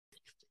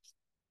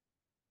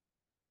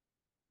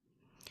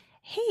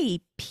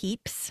Hey,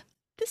 peeps.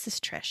 This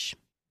is Trish.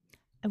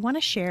 I want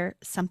to share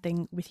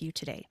something with you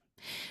today.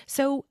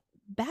 So,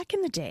 back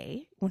in the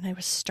day when I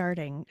was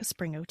starting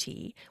Spring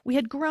OT, we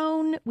had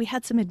grown, we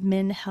had some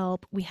admin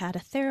help, we had a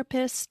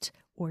therapist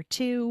or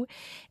two,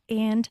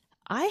 and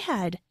I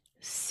had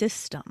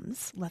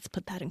systems, let's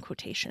put that in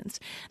quotations,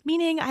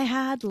 meaning I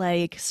had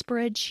like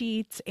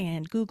spreadsheets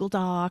and Google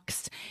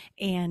Docs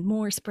and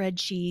more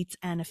spreadsheets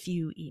and a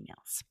few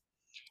emails.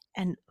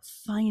 And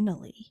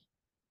finally,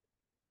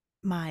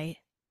 my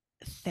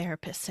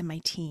therapists and my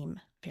team,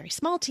 very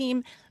small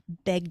team,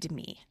 begged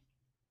me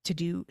to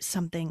do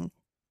something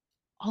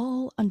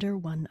all under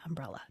one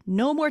umbrella.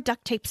 No more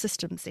duct tape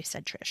systems, they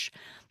said, Trish.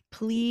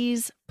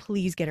 Please,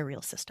 please get a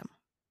real system.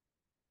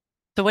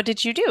 So what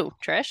did you do,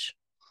 Trish?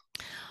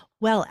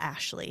 Well,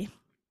 Ashley,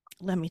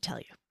 let me tell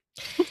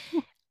you.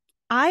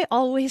 I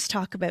always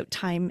talk about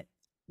time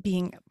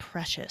being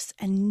precious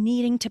and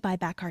needing to buy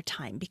back our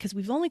time because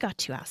we've only got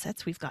two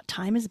assets. We've got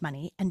time as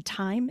money, and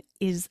time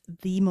is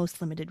the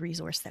most limited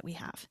resource that we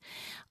have.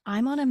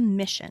 I'm on a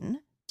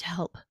mission to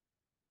help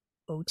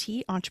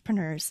OT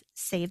entrepreneurs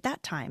save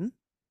that time,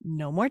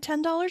 no more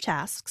 $10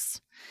 tasks,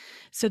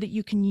 so that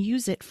you can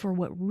use it for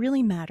what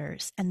really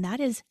matters. And that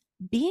is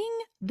being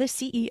the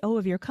CEO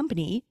of your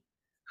company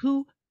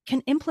who can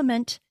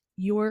implement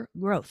your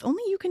growth.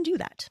 Only you can do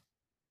that.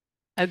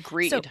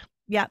 Agreed. So,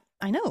 yeah,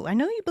 I know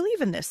you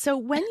believe in this. So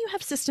when you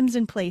have systems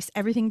in place,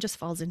 everything just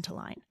falls into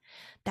line.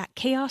 That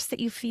chaos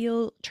that you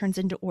feel turns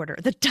into order.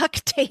 The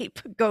duct tape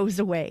goes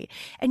away.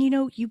 And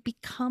you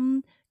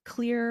become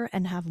clearer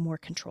and have more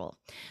control.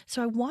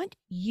 So I want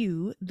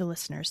you, the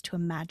listeners, to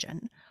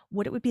imagine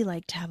what it would be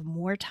like to have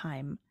more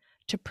time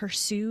to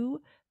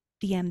pursue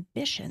the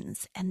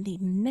ambitions and the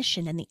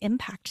mission and the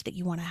impact that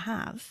you want to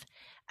have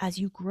as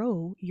you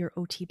grow your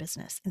OT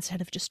business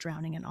instead of just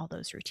drowning in all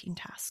those routine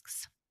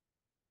tasks.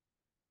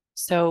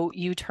 So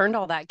you turned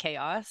all that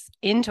chaos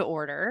into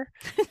order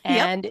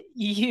and Yep.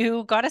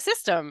 you got a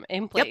system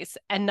in place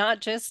and not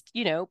just,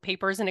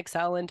 papers and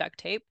Excel and duct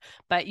tape,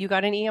 but you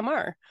got an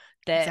EMR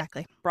that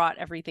Exactly. brought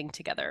everything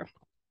together.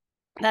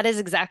 That is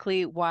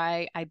exactly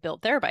why I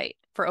built Therabyte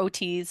for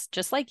OTs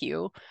just like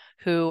you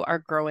who are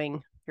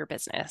growing your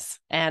business.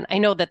 And I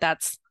know that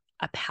that's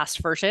a past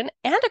version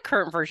and a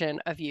current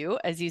version of you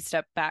as you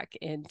step back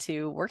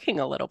into working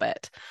a little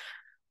bit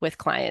with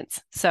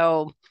clients.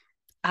 So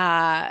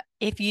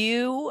if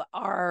you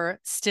are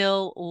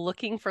still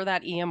looking for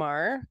that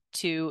EMR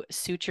to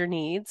suit your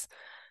needs,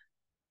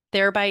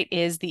 Therabyte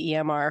is the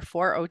EMR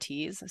for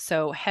OTs.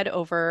 So head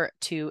over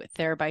to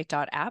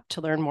therabyte.app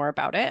to learn more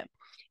about it.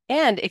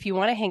 And if you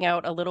want to hang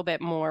out a little bit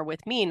more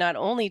with me, not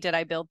only did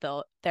I build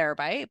the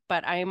Therabyte,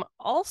 but I'm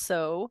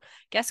also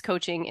guest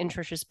coaching in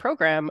Trish's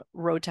program,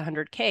 Road to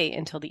 100K,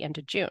 until the end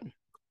of June.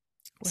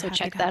 So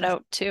check that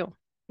out too.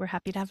 We're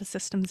happy to have a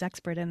systems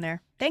expert in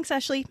there. Thanks,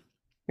 Ashley.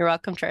 You're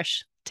welcome,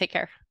 Trish. Take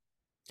care.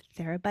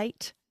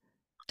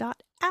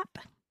 Therabyte.app.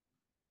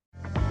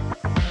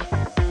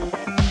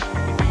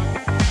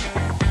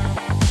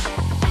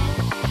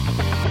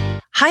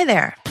 Hi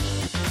there.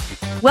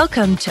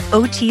 Welcome to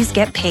OTs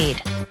Get Paid,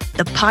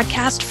 the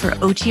podcast for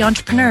OT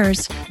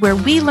entrepreneurs, where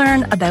we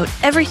learn about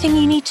everything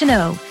you need to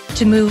know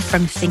to move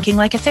from thinking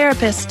like a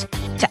therapist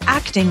to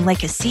acting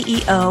like a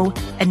CEO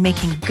and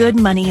making good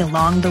money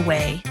along the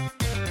way.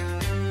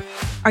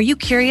 Are you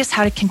curious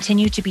how to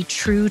continue to be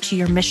true to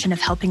your mission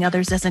of helping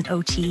others as an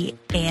OT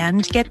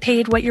and get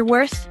paid what you're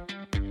worth?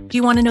 Do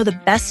you want to know the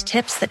best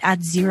tips that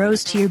add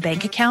zeros to your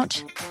bank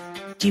account?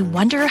 Do you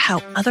wonder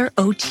how other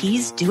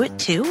OTs do it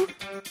too?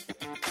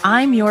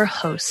 I'm your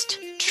host,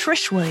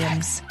 Trish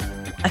Williams,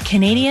 a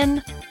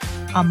Canadian,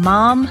 a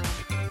mom,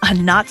 a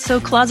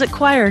not-so-closet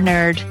choir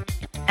nerd,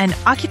 an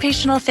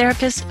occupational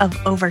therapist of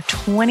over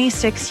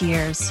 26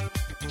 years.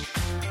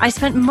 I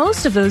spent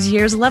most of those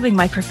years loving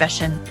my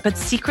profession, but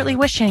secretly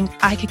wishing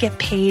I could get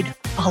paid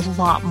a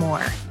lot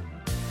more.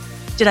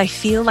 Did I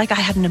feel like I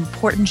had an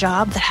important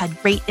job that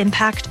had great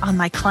impact on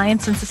my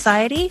clients and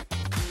society?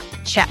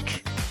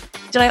 Check.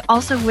 Did I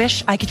also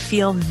wish I could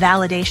feel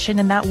validation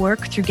in that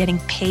work through getting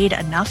paid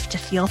enough to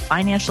feel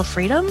financial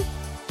freedom?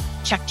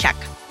 Check, check.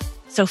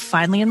 So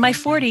finally in my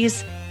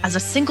 40s, as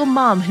a single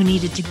mom who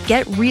needed to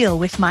get real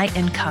with my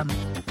income,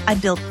 I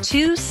built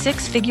 2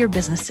 six-figure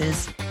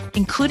businesses,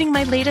 including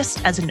my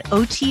latest as an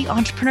OT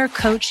entrepreneur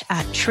coach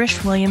at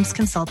Trish Williams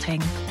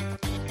Consulting.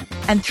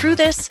 And through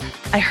this,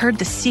 I heard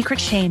the secret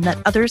shame that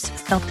others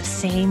felt the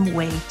same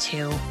way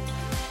too.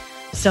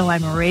 So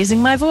I'm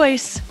raising my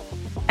voice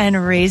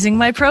and raising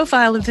my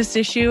profile of this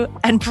issue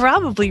and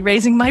probably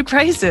raising my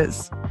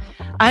prices.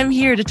 I'm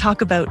here to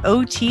talk about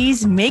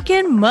OTs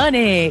making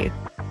money.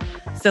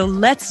 So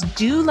let's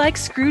do like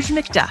Scrooge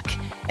McDuck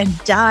and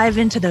dive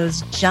into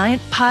those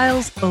giant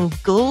piles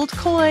of gold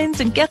coins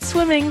and get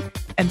swimming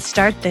and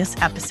start this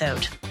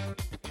episode.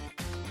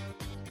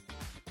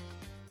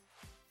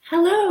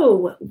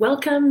 Hello,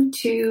 welcome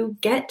to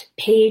Get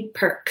Paid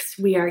Perks.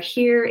 We are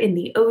here in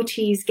the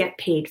OTs Get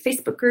Paid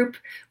Facebook group.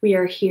 We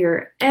are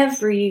here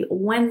every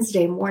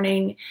Wednesday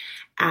morning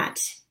at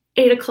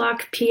 8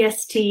 o'clock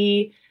PST,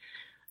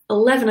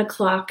 11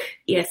 o'clock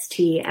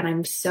EST, and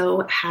I'm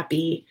so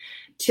happy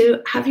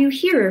to have you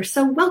here.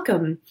 So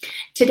welcome.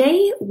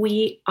 Today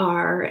we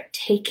are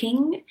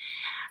taking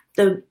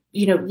the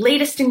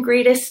latest and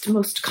greatest,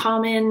 most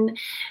common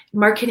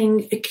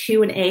marketing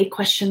Q&A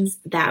questions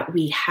that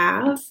we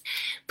have.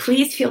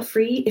 Please feel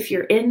free, if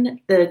you're in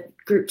the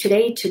group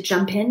today, to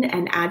jump in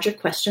and add your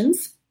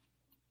questions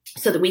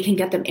so that we can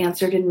get them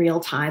answered in real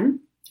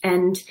time.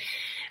 And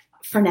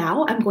for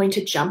now, I'm going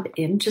to jump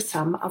into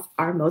some of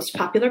our most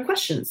popular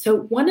questions. So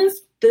one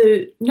is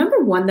the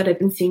number one that I've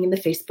been seeing in the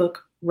Facebook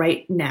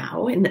right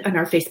now, in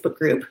our Facebook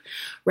group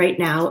right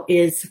now,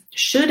 is,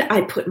 should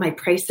I put my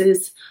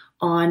prices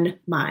on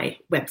my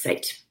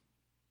website?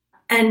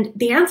 And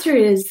the answer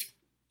is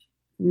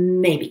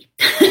maybe.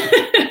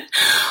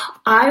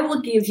 I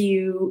will give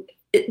you,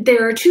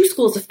 there are two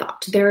schools of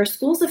thought. There are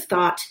schools of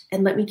thought,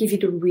 and let me give you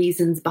the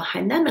reasons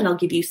behind them, and I'll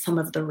give you some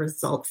of the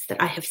results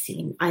that I have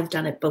seen. I've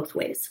done it both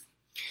ways.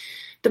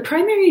 The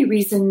primary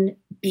reason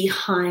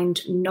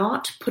behind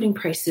not putting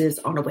prices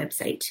on a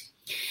website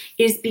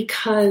is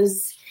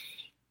because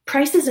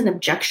price is an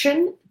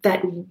objection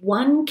that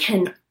one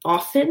can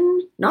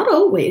often, not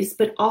always,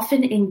 but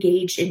often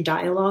engage in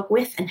dialogue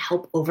with and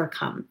help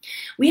overcome.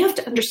 We have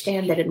to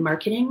understand that in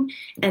marketing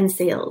and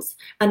sales,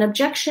 an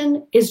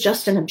objection is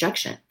just an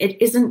objection.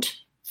 It isn't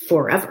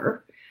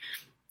forever.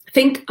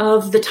 Think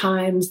of the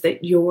times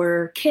that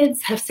your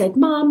kids have said,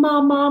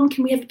 Mom,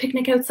 can we have a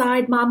picnic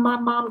outside?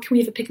 Mom, can we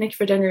have a picnic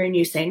for dinner? And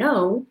you say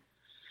no.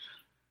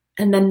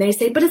 And then they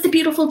say, but it's a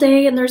beautiful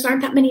day and there's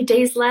aren't that many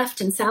days left.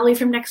 And Sally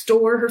from next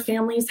door, her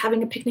family is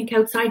having a picnic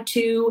outside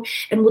too.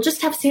 And we'll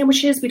just have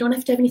sandwiches. We don't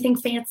have to have anything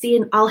fancy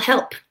and I'll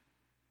help.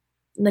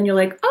 And then you're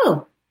like,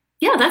 oh,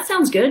 yeah, that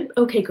sounds good.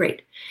 Okay,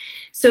 great.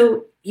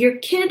 So your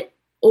kid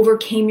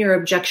overcame your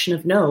objection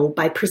of no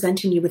by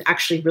presenting you with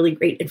actually really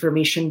great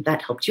information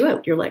that helped you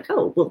out. You're like,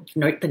 oh, well,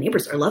 the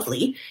neighbors are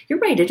lovely. You're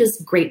right. It is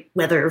great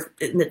weather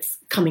that's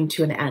coming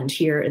to an end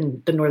here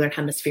in the Northern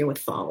Hemisphere with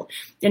fall.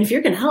 And if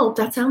you're going to help,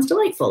 that sounds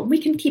delightful.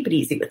 We can keep it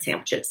easy with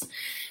sandwiches.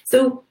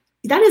 So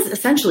that is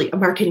essentially a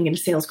marketing and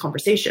sales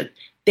conversation.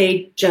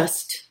 They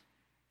just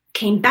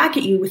came back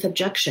at you with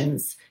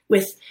objections,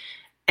 with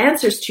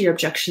answers to your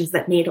objections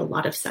that made a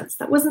lot of sense.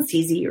 That wasn't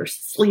sleazy or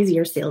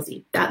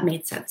salesy. That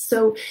made sense.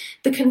 So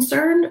the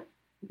concern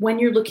when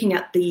you're looking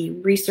at the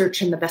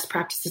research and the best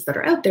practices that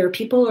are out there,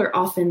 people are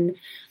often,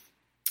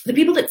 the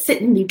people that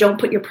sit in the don't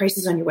put your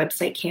prices on your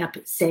website camp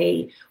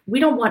say, we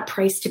don't want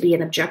price to be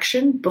an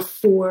objection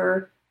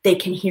before they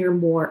can hear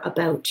more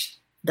about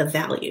the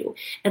value.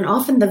 And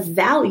often the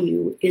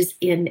value is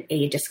in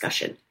a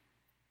discussion.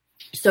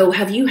 So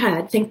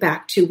think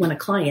back to when a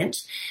client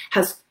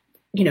has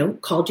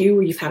called you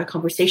or you've had a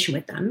conversation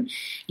with them,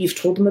 you've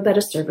told them about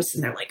a service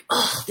and they're like,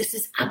 oh, this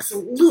is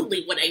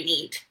absolutely what I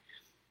need.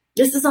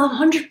 This is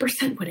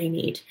 100% what I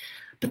need,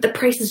 but the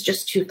price is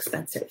just too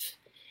expensive.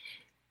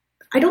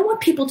 I don't want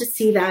people to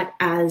see that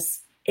as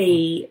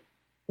a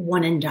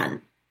one and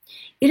done.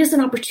 It is an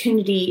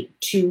opportunity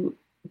to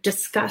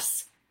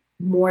discuss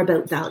more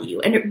about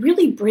value. And it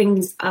really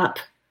brings up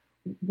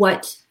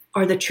what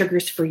are the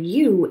triggers for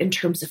you in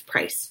terms of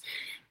price.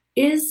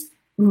 Is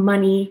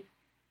money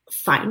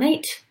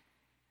finite?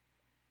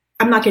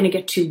 I'm not going to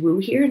get too woo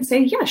here and say,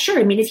 yeah, sure.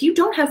 I mean, if you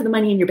don't have the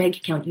money in your bank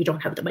account, you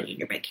don't have the money in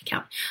your bank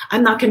account.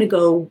 I'm not going to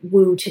go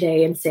woo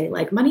today and say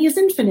like money is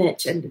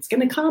infinite and it's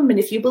going to come. And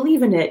if you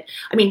believe in it,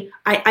 I mean,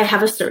 I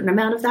have a certain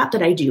amount of that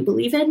I do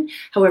believe in.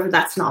 However,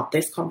 that's not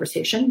this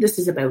conversation. This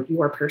is about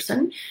your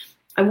person.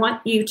 I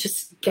want you to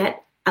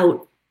get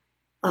out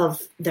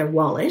of their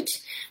wallet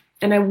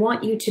and I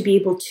want you to be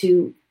able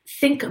to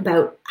think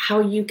about how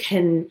you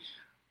can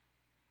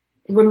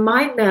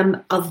remind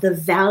them of the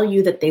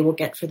value that they will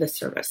get for the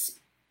service.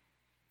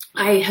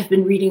 I have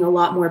been reading a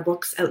lot more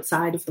books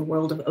outside of the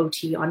world of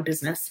OT on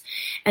business,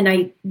 and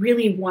I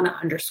really want to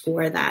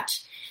underscore that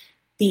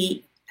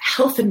the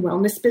health and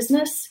wellness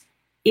business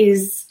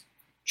is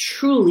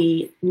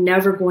truly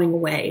never going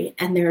away,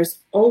 and there's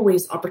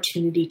always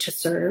opportunity to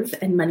serve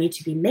and money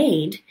to be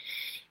made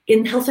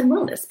in health and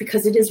wellness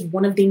because it is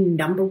one of the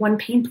number one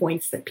pain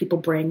points that people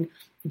bring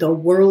the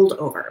world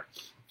over.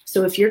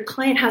 So if your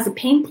client has a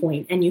pain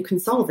point and you can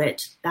solve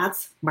it,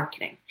 that's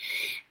marketing.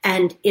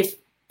 And if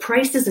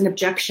price is an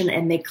objection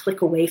and they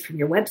click away from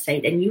your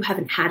website and you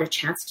haven't had a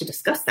chance to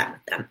discuss that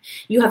with them,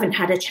 you haven't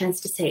had a chance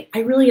to say, I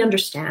really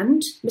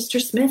understand,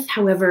 Mr. Smith.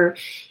 However,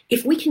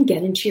 if we can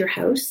get into your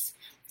house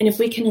and if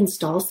we can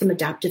install some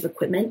adaptive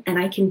equipment and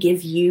I can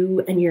give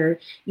you and your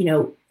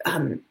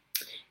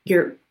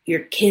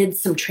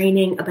kids some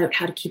training about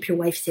how to keep your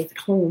wife safe at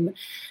home,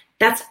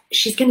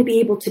 she's going to be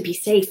able to be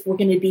safe. We're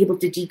going to be able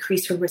to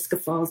decrease her risk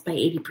of falls by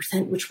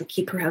 80%, which will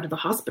keep her out of the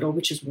hospital,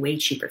 which is way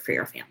cheaper for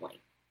your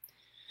family.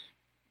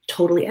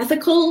 Totally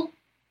ethical,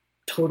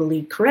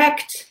 totally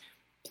correct.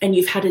 And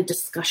you've had a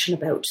discussion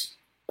about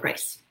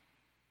price.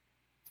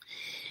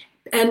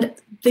 And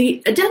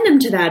the addendum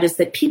to that is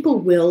that people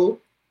will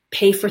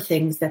pay for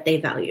things that they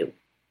value.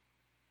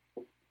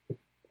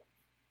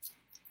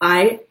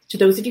 To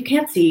those of you who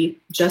can't see,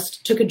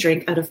 just took a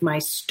drink out of my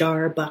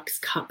Starbucks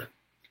cup.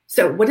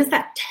 So what does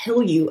that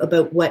tell you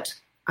about what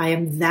I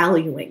am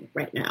valuing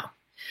right now?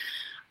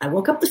 I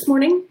woke up this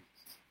morning.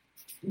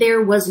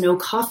 There was no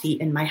coffee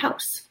in my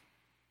house.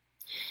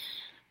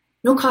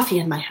 No coffee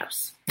in my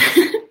house.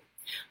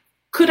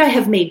 Could I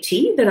have made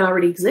tea that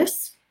already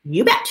exists?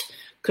 You bet.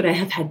 Could I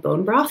have had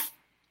bone broth?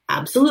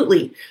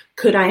 Absolutely.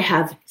 Could I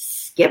have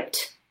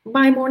skipped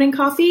my morning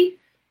coffee?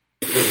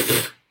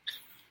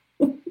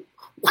 What?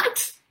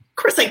 Of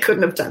course I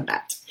couldn't have done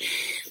that.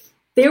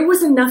 There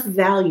was enough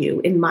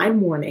value in my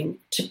morning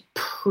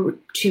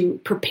to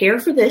prepare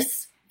for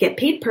this, get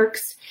paid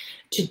perks,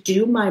 to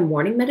do my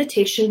morning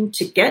meditation,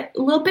 to get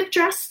a little bit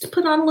dressed, to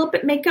put on a little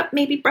bit of makeup,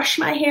 maybe brush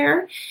my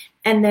hair,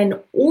 and then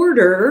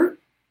order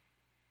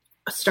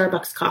a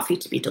Starbucks coffee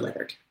to be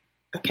delivered.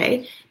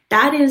 Okay?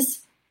 That is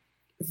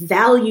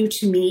value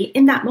to me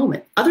in that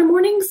moment. Other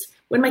mornings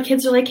when my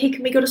kids are like, hey,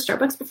 can we go to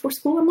Starbucks before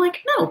school? I'm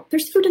like, no,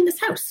 there's food in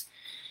this house.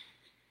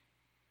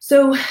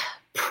 So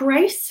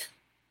price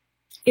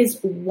is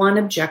one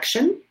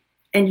objection,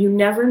 and you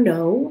never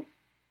know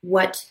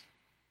what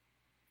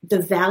the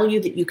value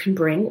that you can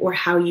bring or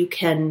how you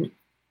can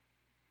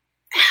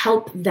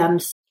help them.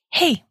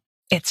 Hey,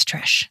 it's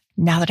Trish.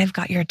 Now that I've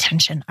got your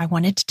attention, I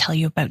wanted to tell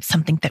you about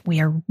something that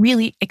we are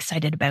really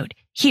excited about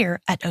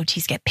here at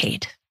OTs Get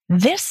Paid.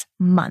 This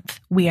month,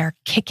 we are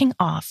kicking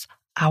off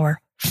our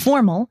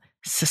formal,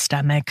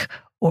 systemic,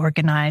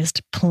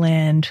 organized,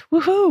 planned,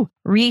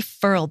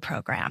 referral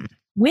program.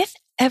 With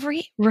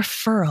every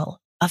referral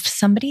of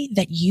somebody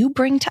that you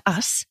bring to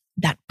us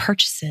that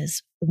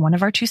purchases one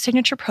of our two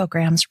signature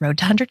programs, Road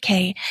to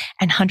 100K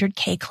and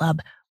 100K Club,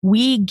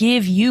 we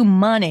give you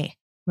money.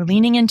 We're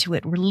leaning into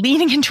it. We're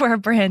leaning into our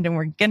brand, and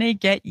we're going to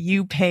get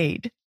you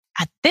paid.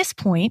 At this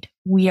point,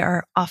 we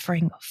are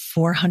offering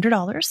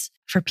 $400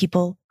 for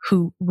people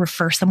who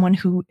refer someone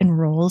who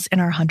enrolls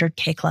in our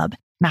 100K Club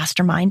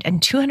Mastermind,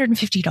 and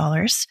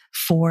 $250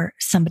 for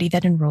somebody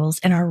that enrolls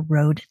in our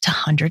Road to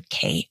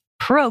 100K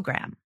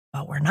program.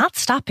 But we're not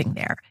stopping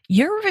there.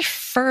 Your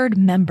referred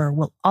member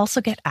will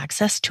also get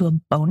access to a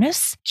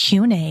bonus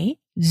Q&A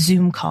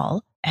Zoom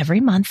call every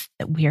month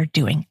that we are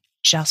doing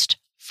just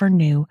for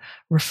new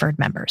referred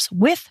members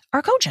with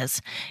our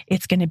coaches.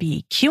 It's going to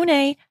be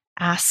Q&A,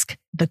 ask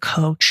the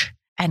coach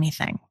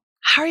anything.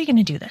 How are you going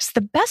to do this? The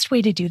best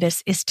way to do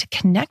this is to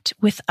connect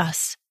with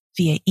us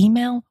via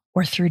email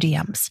or through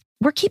DMs.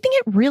 We're keeping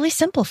it really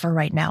simple for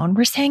right now. And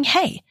we're saying,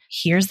 hey,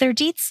 here's their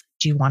deets.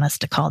 Do you want us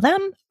to call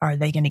them? Are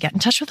they going to get in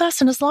touch with us?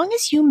 And as long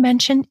as you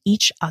mention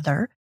each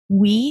other,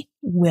 we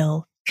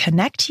will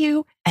connect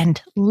you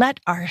and let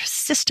our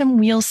system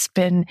wheels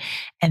spin,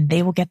 and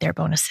they will get their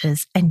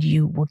bonuses and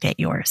you will get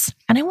yours.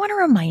 And I want to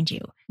remind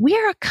you, we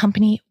are a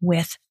company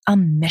with a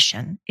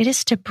mission. It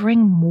is to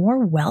bring more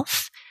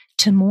wealth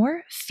to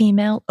more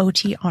female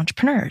OT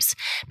entrepreneurs,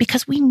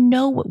 because we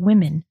know what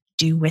women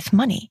do with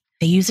money.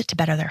 They use it to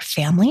better their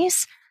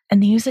families,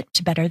 and they use it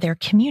to better their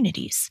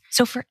communities.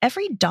 So for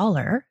every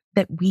dollar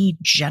that we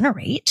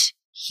generate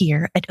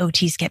here at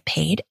OTs Get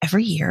Paid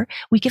every year,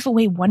 we give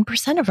away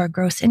 1% of our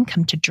gross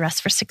income to Dress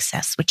for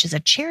Success, which is a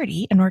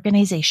charity and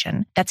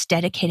organization that's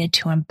dedicated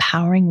to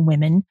empowering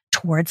women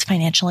towards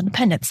financial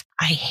independence.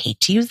 I hate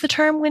to use the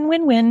term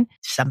win-win-win.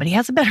 If somebody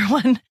has a better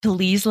one,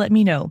 please let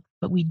me know.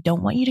 But we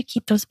don't want you to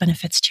keep those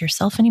benefits to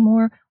yourself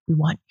anymore. We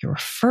want your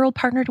referral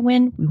partner to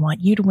win. We want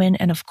you to win.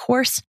 And of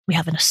course, we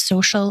have a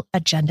social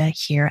agenda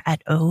here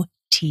at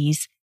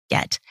OTs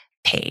Get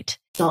Paid.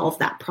 Solve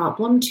that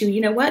problem to, you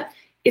know what?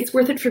 It's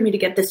worth it for me to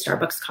get this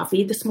Starbucks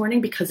coffee this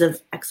morning because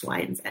of X, Y,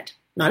 and Z.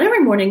 Not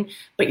every morning,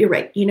 but you're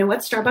right. You know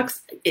what,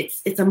 Starbucks,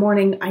 it's a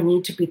morning. I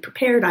need to be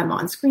prepared. I'm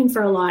on screen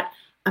for a lot.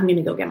 I'm going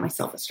to go get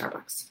myself a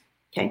Starbucks.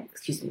 Okay?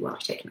 Excuse me while I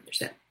take another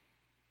sip.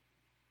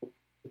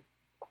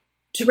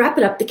 To wrap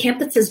it up, the camp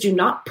that says do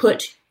not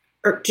put,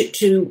 or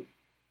to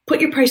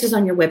put your prices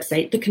on your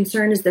website, the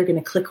concern is they're going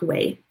to click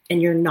away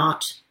and you're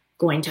not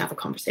going to have a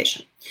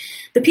conversation.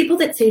 The people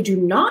that say do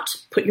not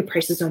put your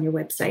prices on your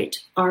website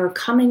are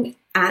coming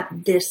at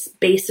this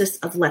basis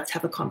of let's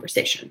have a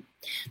conversation.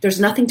 There's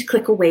nothing to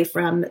click away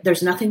from.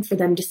 There's nothing for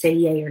them to say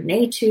yay or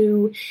nay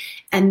to.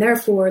 And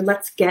therefore,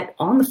 let's get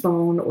on the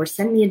phone or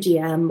send me a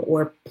DM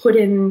or put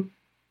in,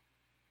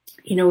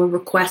 a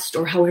request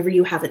or however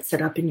you have it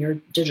set up in your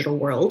digital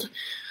world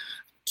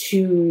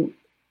to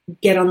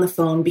get on the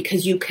phone,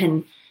 because you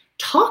can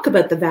talk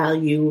about the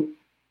value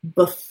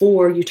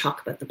before you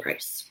talk about the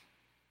price.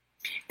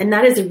 And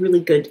that is a really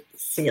good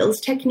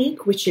sales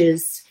technique, which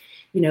is,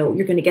 you're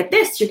going to get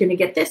this, you're going to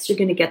get this, you're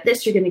going to get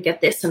this, you're going to get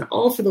this, and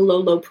all for the low,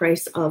 low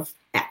price of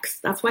X.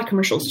 That's why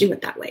commercials do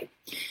it that way,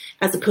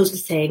 as opposed to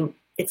saying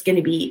it's going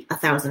to be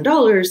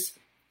 $1,000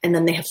 and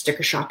then they have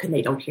sticker shock and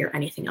they don't hear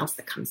anything else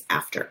that comes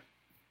after.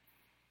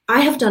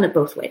 I have done it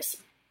both ways.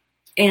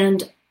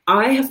 And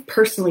I have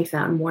personally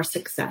found more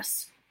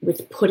success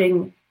with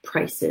putting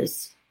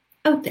prices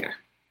out there.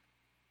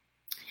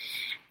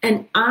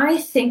 And I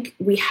think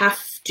we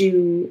have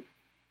to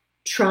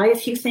try a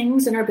few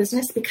things in our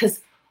business,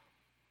 because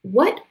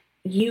what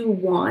you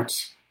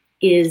want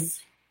is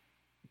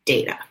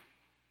data.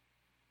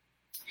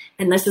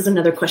 And this is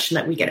another question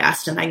that we get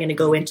asked, and I'm going to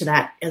go into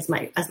that as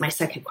my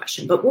second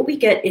question. But what we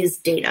get is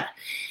data.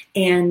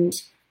 And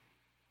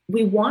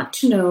we want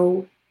to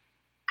know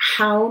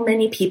how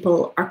many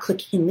people are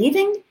clicking and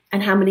leaving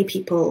and how many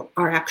people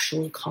are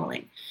actually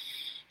calling.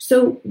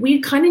 So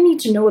we kind of need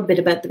to know a bit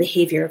about the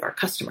behavior of our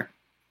customer.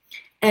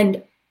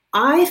 And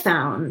I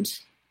found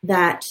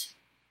that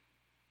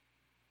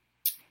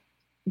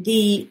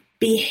the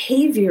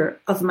behavior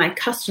of my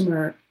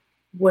customer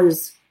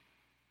was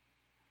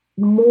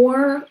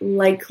more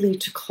likely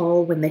to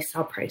call when they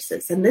saw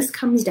prices. And this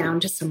comes down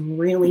to some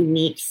really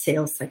neat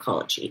sales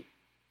psychology.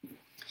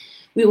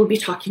 We will be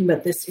talking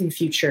about this in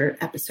future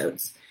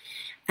episodes.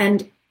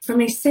 And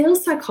from a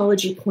sales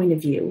psychology point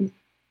of view,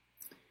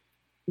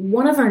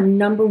 one of our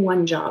number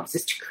one jobs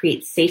is to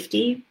create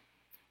safety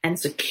and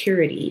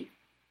security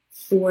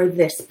for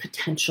this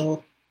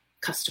potential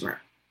customer.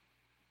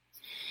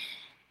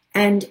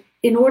 And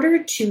in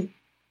order to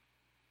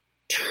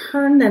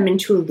turn them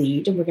into a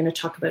lead, and we're going to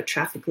talk about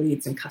traffic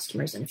leads and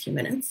customers in a few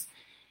minutes,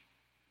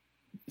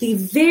 the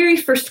very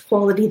first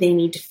quality they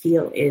need to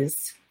feel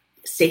is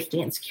safety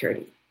and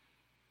security.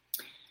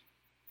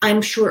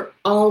 I'm sure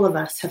all of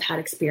us have had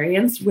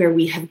experience where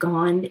we have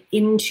gone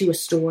into a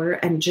store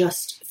and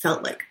just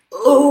felt like,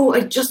 oh,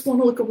 I just want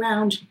to look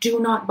around. Do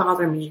not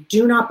bother me.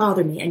 Do not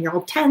bother me. And you're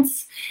all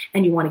tense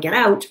and you want to get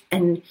out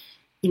and,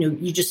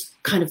 you just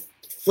kind of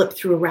flip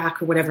through a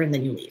rack or whatever, and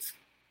then you leave.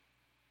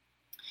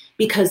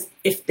 Because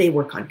if they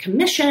work on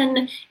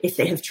commission, if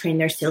they have trained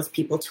their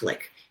salespeople to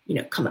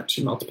come up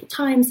to you multiple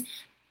times,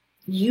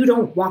 you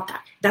don't want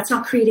that. That's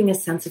not creating a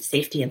sense of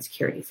safety and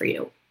security for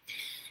you.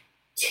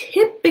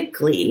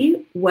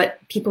 Typically, what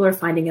people are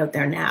finding out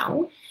there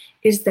now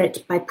is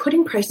that by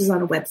putting prices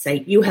on a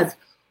website, you have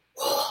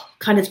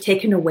kind of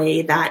taken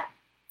away that,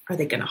 are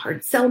they going to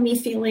hard sell me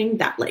feeling,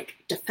 that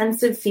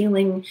defensive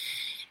feeling,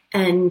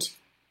 and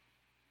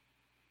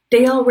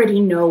they already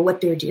know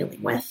what they're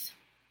dealing with.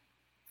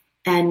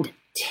 And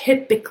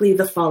typically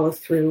the follow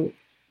through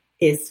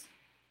is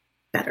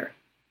better.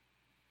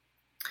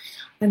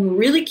 I'm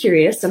really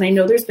curious, and I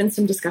know there's been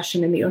some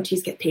discussion in the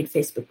OTs Get Paid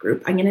Facebook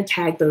group. I'm going to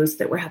tag those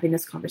that were having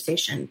this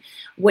conversation,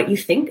 what you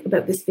think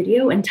about this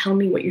video, and tell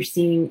me what you're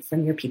seeing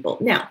from your people.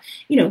 Now,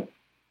 in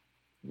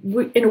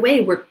a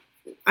way,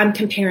 I'm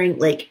comparing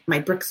my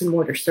bricks and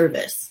mortar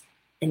service,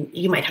 and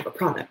you might have a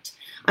product.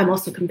 I'm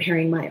also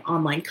comparing my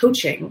online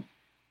coaching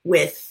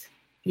with,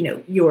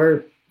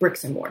 your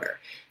bricks and mortar.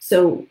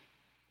 So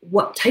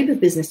what type of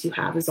business you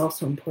have is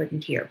also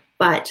important here,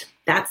 but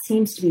that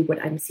seems to be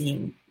what I'm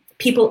seeing.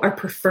 People are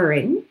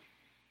preferring,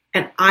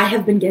 and I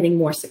have been getting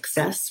more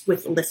success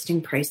with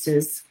listing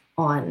prices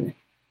on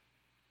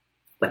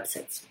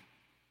websites.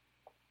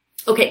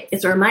 Okay,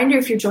 it's a reminder,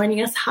 if you're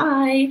joining us,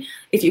 hi.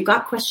 If you've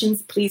got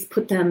questions, please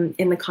put them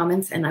in the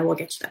comments and I will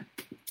get to them.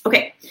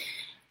 Okay,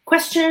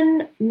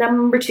 question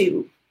number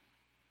 2.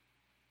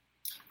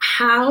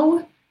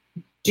 How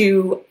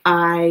do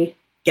I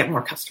get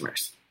more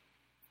customers?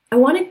 I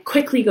want to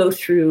quickly go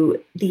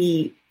through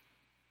the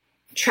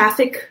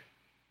traffic,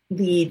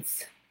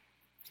 leads,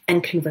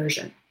 and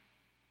conversion.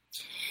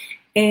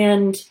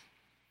 And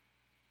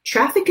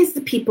traffic is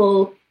the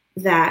people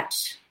that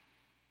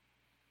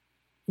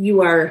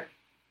you are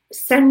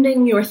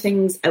sending your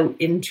things out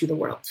into the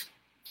world.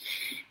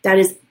 That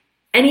is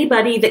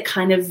anybody that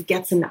kind of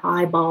gets an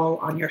eyeball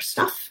on your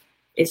stuff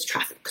is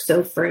traffic.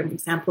 So for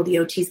example, the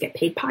OTs Get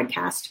Paid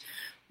podcast,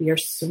 we are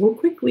so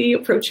quickly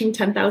approaching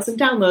 10,000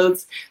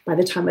 downloads by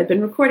the time I've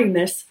been recording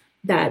this,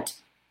 that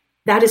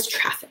is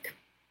traffic.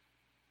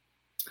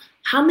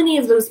 How many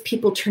of those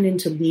people turn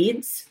into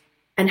leads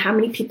and how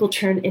many people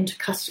turn into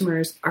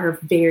customers are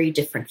very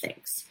different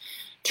things.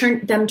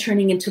 Them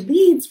turning into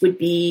leads would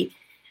be,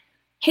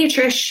 hey,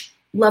 Trish,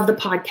 love the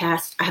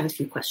podcast. I have a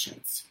few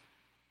questions.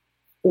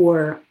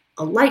 Or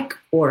a like,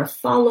 or a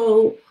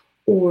follow,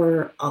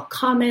 or a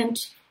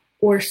comment,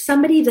 or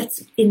somebody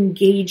that's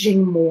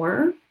engaging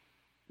more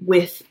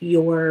with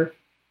your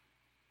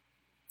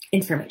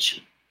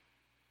information.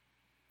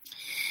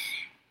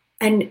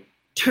 And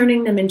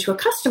turning them into a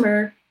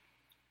customer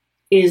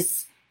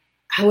is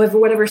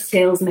whatever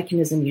sales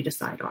mechanism you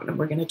decide on. And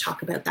we're going to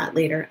talk about that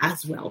later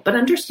as well. But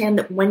understand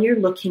that when you're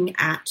looking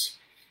at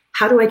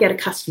how do I get a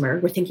customer,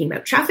 we're thinking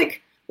about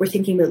traffic, we're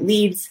thinking about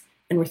leads,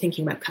 and we're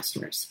thinking about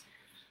customers.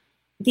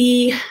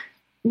 The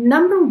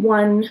number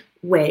one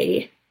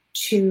way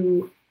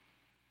to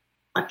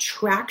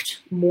attract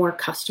more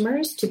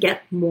customers, to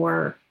get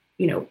more,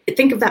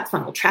 think of that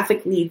funnel,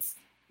 traffic, leads,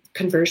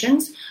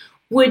 conversions,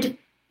 would,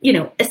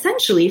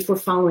 essentially, if we're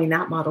following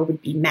that model,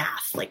 would be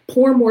math,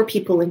 pour more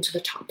people into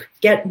the top,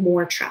 get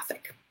more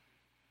traffic.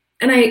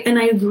 And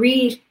I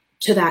agree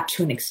to that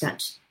to an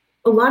extent.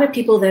 A lot of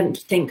people then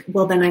think,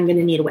 well, then I'm going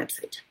to need a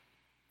website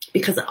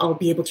because I'll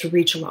be able to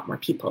reach a lot more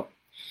people.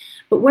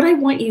 But what I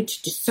want you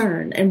to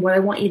discern and what I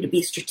want you to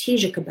be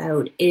strategic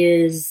about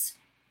is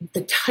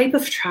the type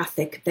of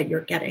traffic that you're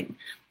getting.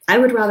 I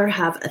would rather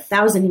have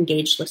 1,000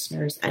 engaged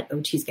listeners at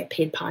OTs Get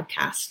Paid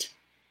podcast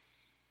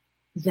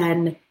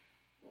than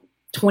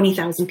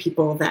 20,000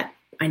 people that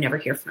I never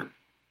hear from.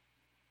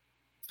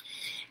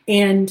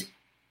 And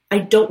I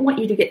don't want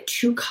you to get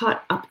too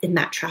caught up in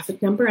that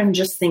traffic number and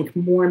just think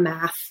more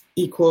math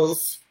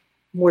equals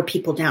more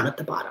people down at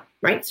the bottom,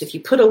 right? So if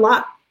you put a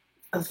lot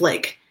of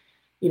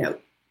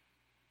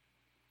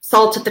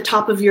salt at the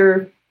top of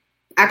your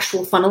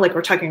actual funnel, like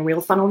we're talking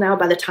real funnel now,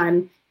 by the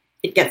time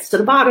it gets to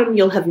the bottom,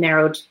 you'll have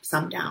narrowed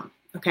some down,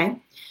 okay?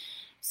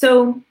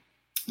 So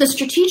the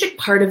strategic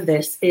part of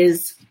this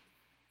is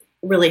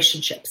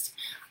relationships.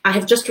 I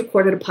have just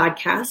recorded a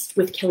podcast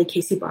with Kelly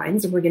Casey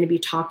Bynes, and we're going to be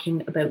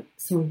talking about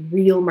some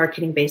real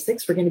marketing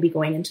basics. We're going to be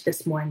going into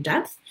this more in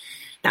depth.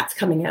 That's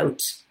coming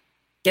out.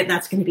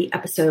 That's going to be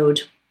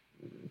episode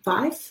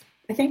 5,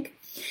 I think.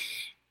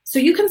 So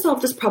you can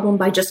solve this problem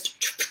by just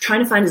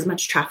trying to find as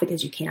much traffic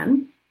as you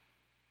can.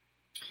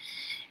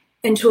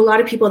 And to a lot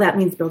of people, that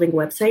means building a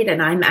website,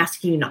 and I'm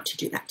asking you not to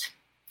do that.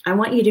 I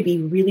want you to be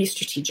really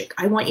strategic.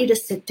 I want you to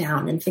sit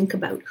down and think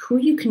about who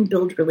you can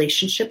build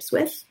relationships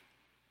with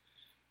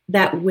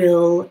that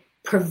will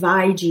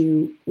provide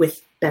you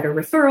with better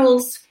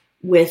referrals,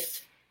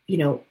 with,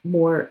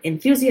 more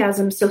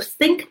enthusiasm. So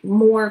think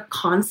more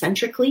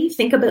concentrically.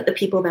 Think about the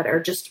people that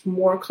are just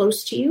more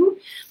close to you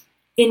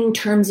in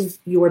terms of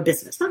your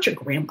business, not your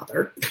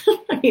grandmother.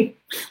 I mean,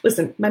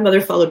 listen, my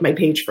mother followed my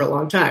page for a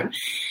long time,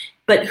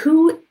 but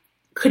who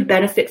could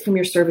benefit from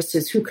your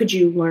services? Who could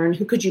you learn?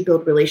 Who could you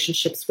build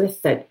relationships with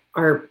that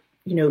are,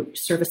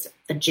 service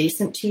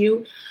adjacent to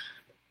you,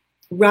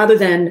 rather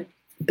than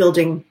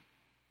building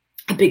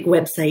a big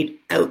website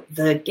out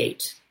the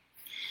gate?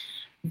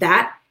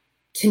 That,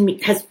 to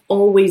me, has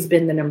always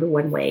been the number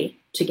one way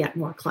to get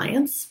more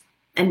clients.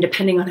 And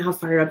depending on how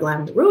far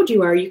along the road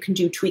you are, you can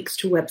do tweaks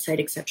to a website,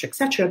 et cetera, et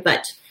cetera.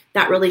 But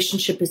that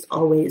relationship is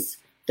always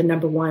the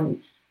number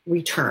one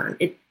return.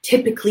 It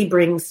typically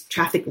brings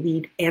traffic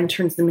lead and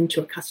turns them into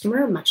a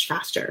customer much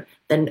faster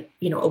than,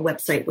 a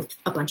website with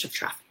a bunch of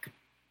traffic.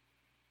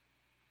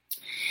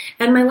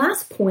 And my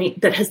last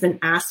point that has been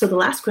asked, so the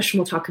last question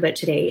we'll talk about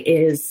today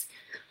is,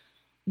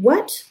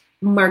 what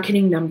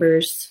marketing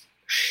numbers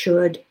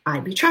should I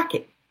be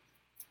tracking?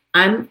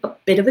 I'm a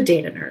bit of a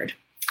data nerd.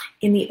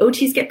 In the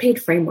OTs Get Paid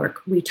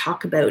framework, we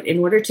talk about, in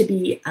order to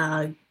be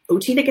a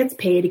OT that gets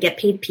paid, to get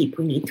paid PEEP,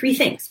 we need 3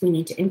 things. We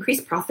need to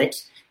increase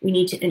profit, we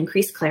need to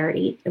increase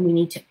clarity, and we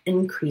need to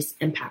increase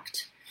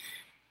impact.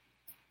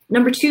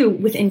 Number 2,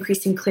 with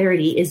increasing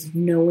clarity, is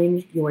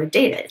knowing your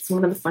data. It's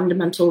one of the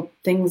fundamental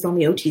things on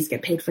the OTs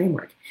Get Paid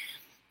framework.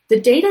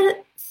 The data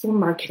for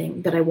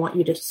marketing that I want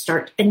you to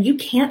start, and you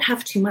can't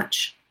have too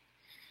much.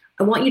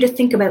 I want you to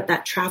think about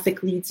that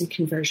traffic, leads, and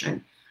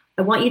conversion.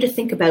 I want you to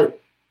think about,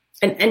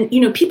 and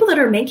people that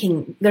are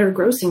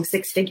grossing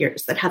 6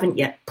 figures that haven't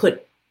yet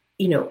put,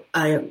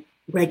 a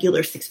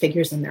regular 6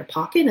 figures in their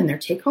pocket and their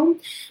take home,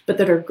 but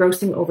that are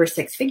grossing over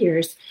 6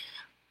 figures,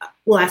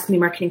 will ask me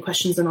marketing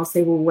questions, and I'll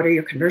say, well, what are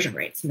your conversion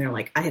rates? And they're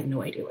like, I have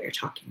no idea what you're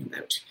talking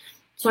about.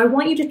 So I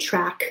want you to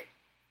track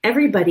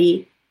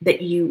everybody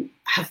that you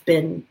have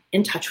been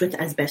in touch with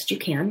as best you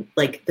can,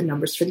 like the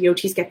numbers for the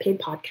OTs Get Paid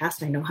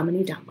podcast. I know how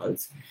many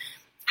downloads,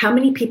 how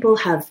many people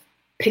have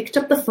picked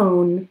up the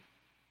phone,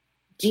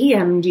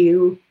 DM'd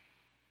you,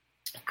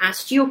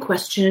 asked you a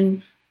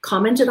question,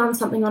 commented on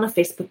something on a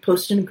Facebook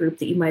post in a group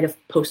that you might have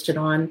posted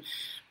on,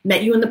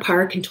 met you in the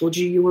park and told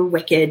you were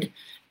wicked,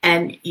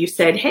 and you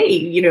said,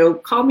 hey,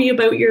 call me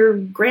about your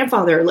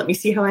grandfather. Let me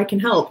see how I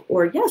can help.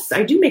 Or, yes,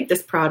 I do make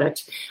this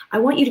product. I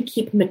want you to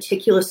keep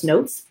meticulous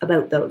notes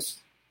about those,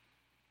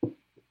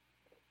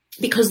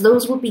 because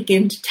those will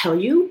begin to tell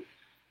you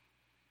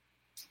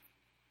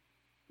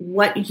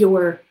what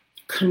your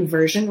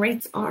conversion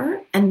rates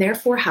are, and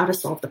therefore how to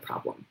solve the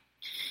problem.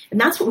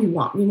 And that's what we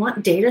want. We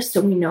want data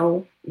so we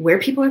know where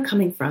people are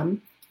coming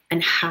from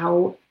and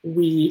how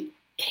we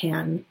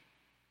can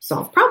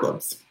solve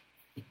problems.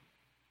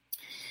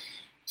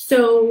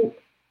 So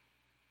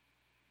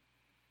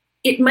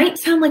it might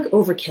sound like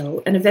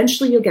overkill, and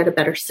eventually you'll get a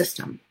better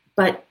system,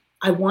 but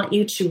I want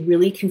you to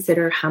really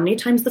consider how many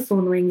times the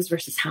phone rings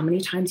versus how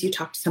many times you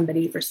talk to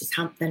somebody versus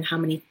how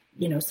many,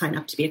 sign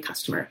up to be a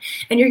customer.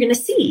 And you're going to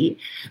see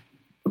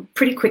a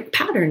pretty quick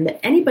pattern that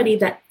anybody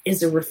that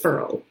is a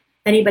referral,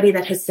 anybody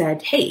that has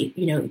said, hey,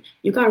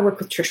 you got to work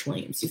with Trish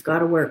Williams, you've got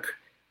to work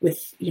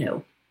with,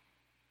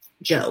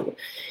 Joe,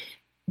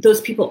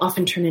 those people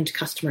often turn into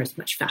customers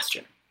much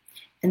faster.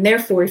 And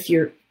therefore, if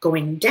you're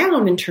going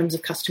down in terms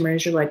of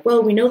customers, you're like,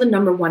 well, we know the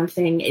number one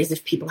thing is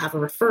if people have a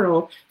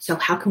referral. So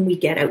how can we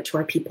get out to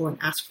our people and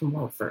ask for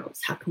more referrals?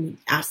 How can we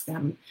ask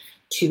them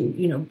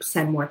to,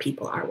 send more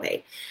people our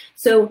way?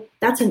 So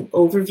that's an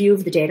overview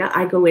of the data.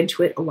 I go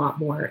into it a lot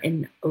more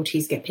in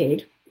OTs Get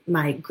Paid,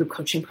 my group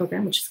coaching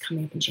program, which is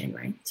coming up in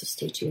January. So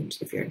stay tuned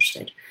if you're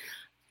interested.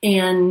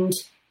 And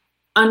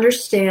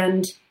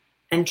understand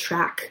and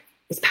track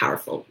is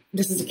powerful.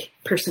 This is a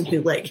person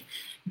who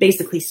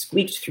basically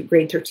squeaked through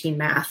grade 13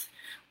 math,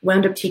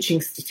 wound up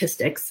teaching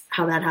statistics.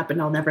 How that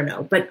happened, I'll never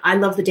know. But I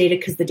love the data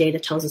because the data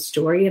tells a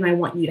story, and I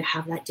want you to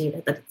have that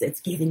data, that it's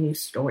giving you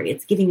story.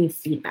 It's giving you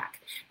feedback.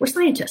 We're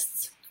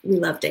scientists. We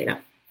love data.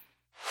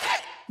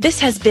 This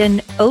has been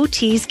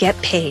OTs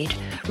Get Paid,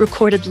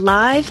 recorded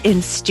live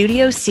in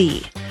Studio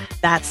C.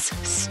 That's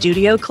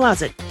Studio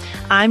Closet.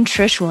 I'm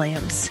Trish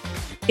Williams.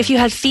 If you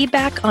had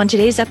feedback on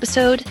today's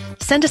episode,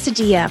 send us a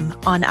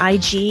DM on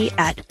IG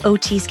at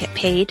OTs Get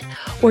Paid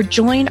or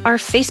join our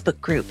Facebook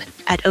group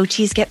at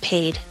OTs Get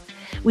Paid.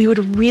 We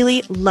would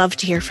really love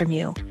to hear from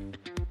you.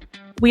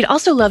 We'd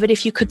also love it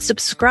if you could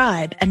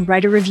subscribe and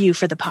write a review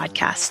for the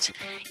podcast.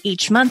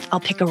 Each month, I'll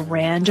pick a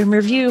random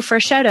review for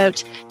a shout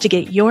out to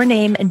get your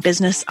name and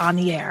business on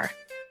the air.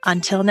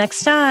 Until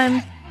next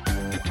time.